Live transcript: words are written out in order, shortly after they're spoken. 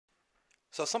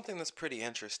So something that's pretty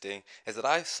interesting is that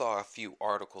I saw a few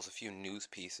articles, a few news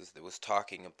pieces that was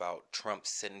talking about Trump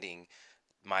sending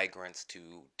migrants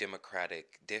to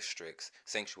Democratic districts,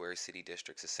 sanctuary city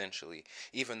districts, essentially,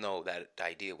 even though that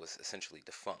idea was essentially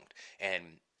defunct. And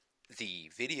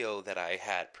the video that I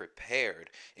had prepared,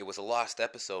 it was a lost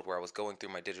episode where I was going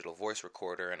through my digital voice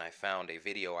recorder and I found a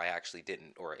video I actually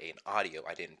didn't, or an audio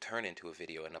I didn't turn into a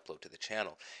video and upload to the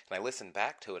channel. And I listened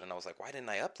back to it and I was like, why didn't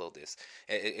I upload this?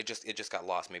 It just got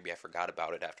lost. Maybe I forgot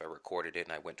about it after I recorded it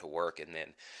and I went to work, and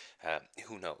then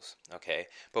who knows? Okay.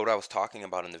 But what I was talking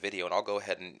about in the video, and I'll go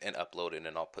ahead and upload it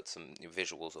and I'll put some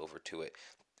visuals over to it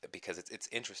because it's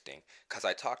interesting, because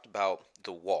I talked about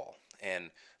the wall.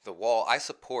 And the wall, I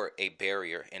support a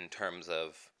barrier in terms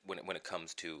of when it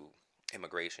comes to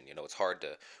immigration. You know, it's hard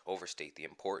to overstate the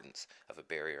importance of a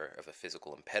barrier, of a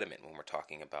physical impediment when we're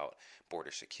talking about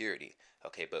border security.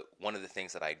 Okay, but one of the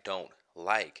things that I don't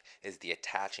like is the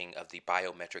attaching of the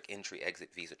biometric entry exit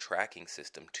visa tracking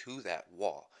system to that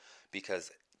wall,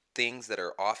 because things that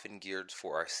are often geared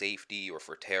for our safety or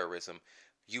for terrorism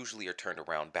usually are turned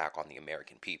around back on the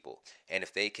American people. And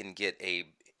if they can get a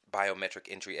biometric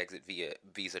entry exit via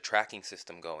visa tracking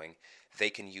system going, they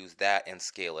can use that and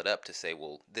scale it up to say,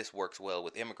 well, this works well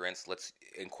with immigrants. Let's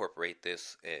incorporate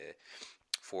this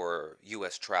for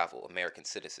U.S. travel, American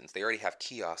citizens. They already have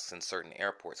kiosks in certain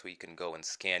airports where you can go and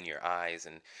scan your eyes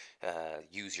and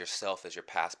use yourself as your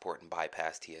passport and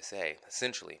bypass TSA,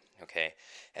 essentially. Okay,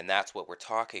 and that's what we're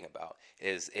talking about.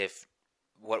 Is if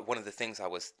one of the things I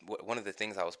was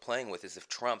playing with is if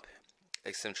Trump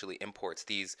essentially imports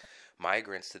these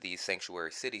migrants to these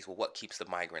sanctuary cities, well, what keeps the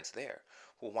migrants there?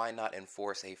 Well, why not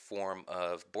enforce a form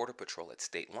of border patrol at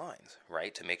state lines,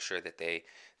 right, to make sure that they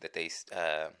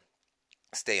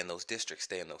stay in those districts,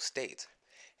 stay in those states?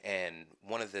 And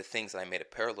one of the things that I made a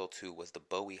parallel to was the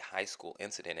Bowie High School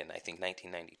incident in, I think,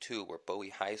 1992, where Bowie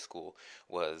High School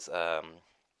was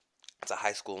it's a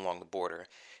high school along the border,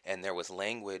 and there was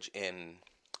language in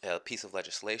a piece of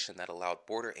legislation that allowed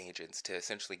border agents to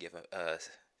essentially give a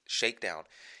shakedown,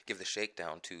 give the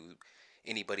shakedown to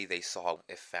anybody they saw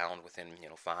if found within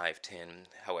 5, 10,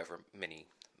 however many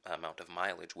amount of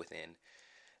mileage within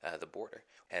the border.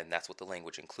 And that's what the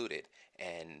language included.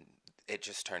 And it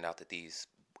just turned out that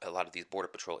a lot of these border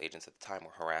patrol agents at the time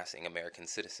were harassing American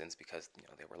citizens because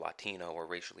they were Latino or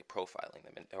racially profiling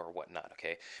them or whatnot.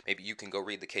 Okay, maybe you can go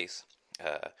read the case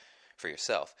for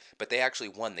yourself. But they actually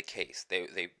won the case. They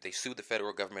sued the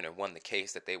federal government and won the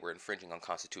case that they were infringing on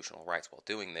constitutional rights while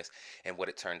doing this. And what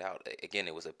it turned out, again,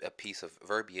 it was a piece of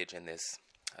verbiage in this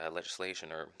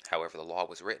legislation, or however the law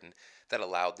was written, that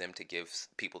allowed them to give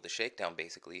people the shakedown,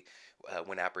 basically,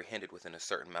 when apprehended within a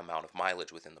certain amount of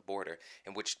mileage within the border,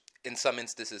 and which in some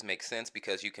instances makes sense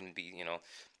because you can be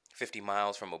 50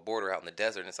 miles from a border out in the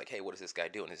desert, and it's like, hey, what is this guy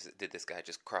doing? Did this guy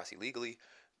just cross illegally?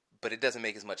 But it doesn't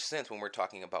make as much sense when we're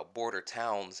talking about border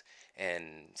towns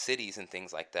and cities and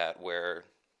things like that, where,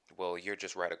 well, you're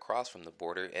just right across from the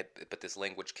border, but this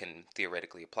language can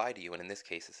theoretically apply to you, and in this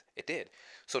case, it did.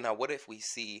 So now what if we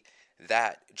see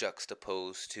that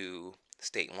juxtaposed to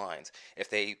state lines? If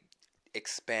they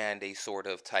expand a sort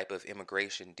of type of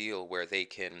immigration deal where they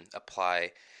can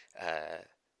apply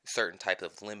certain type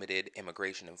of limited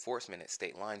immigration enforcement at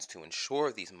state lines to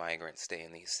ensure these migrants stay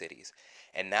in these cities.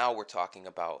 And now we're talking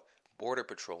about border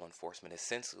patrol enforcement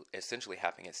essentially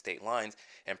happening at state lines,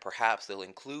 and perhaps they'll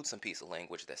include some piece of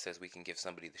language that says we can give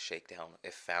somebody the shakedown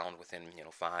if found within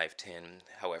 5, 10,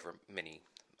 however many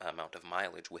amount of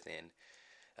mileage within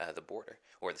the border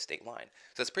or the state line.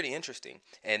 So it's pretty interesting.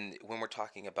 And when we're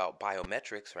talking about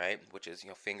biometrics, right, which is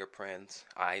fingerprints,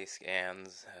 eye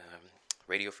scans,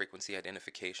 radio frequency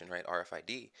identification, right,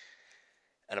 RFID,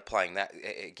 and applying that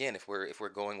again, if we're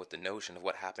going with the notion of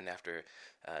what happened after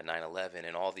 9/11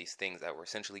 and all these things that were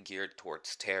essentially geared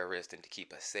towards terrorists and to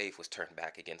keep us safe was turned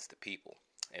back against the people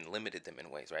and limited them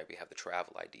in ways, right? We have the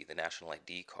travel ID, the national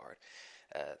ID card.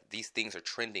 These things are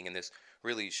trending in this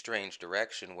really strange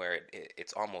direction where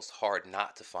it's almost hard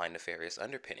not to find nefarious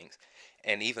underpinnings.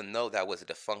 And even though that was a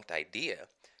defunct idea,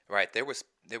 right, there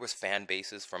was fan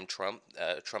bases from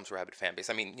Trump's rabid fan base.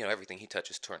 I mean, everything he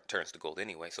touches turns to gold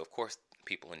anyway. So of course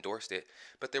people endorsed it.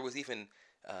 But there was even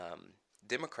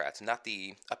Democrats, not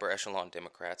the upper echelon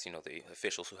Democrats, the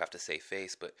officials who have to save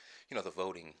face, but the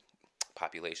voting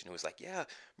population who was like, yeah,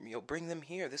 bring them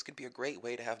here. This could be a great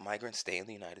way to have migrants stay in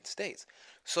the United States.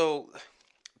 So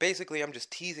basically, I'm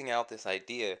just teasing out this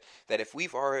idea that if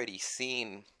we've already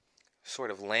seen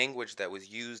sort of language that was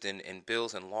used in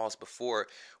bills and laws before,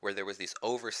 where there was this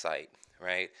oversight,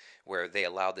 right, where they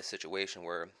allowed this situation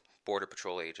where border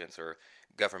patrol agents or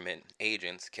government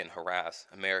agents can harass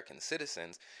American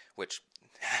citizens, which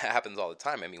happens all the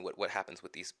time. I mean, what happens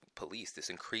with these police, this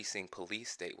increasing police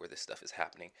state where this stuff is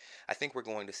happening? I think we're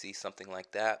going to see something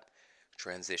like that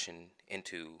transition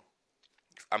into.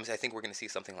 I think we're going to see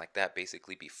something like that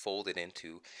basically be folded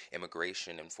into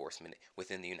immigration enforcement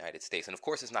within the United States. And of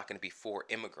course, it's not going to be for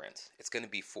immigrants. It's going to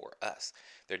be for us.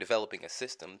 They're developing a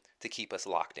system to keep us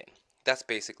locked in. That's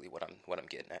basically what I'm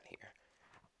getting at here.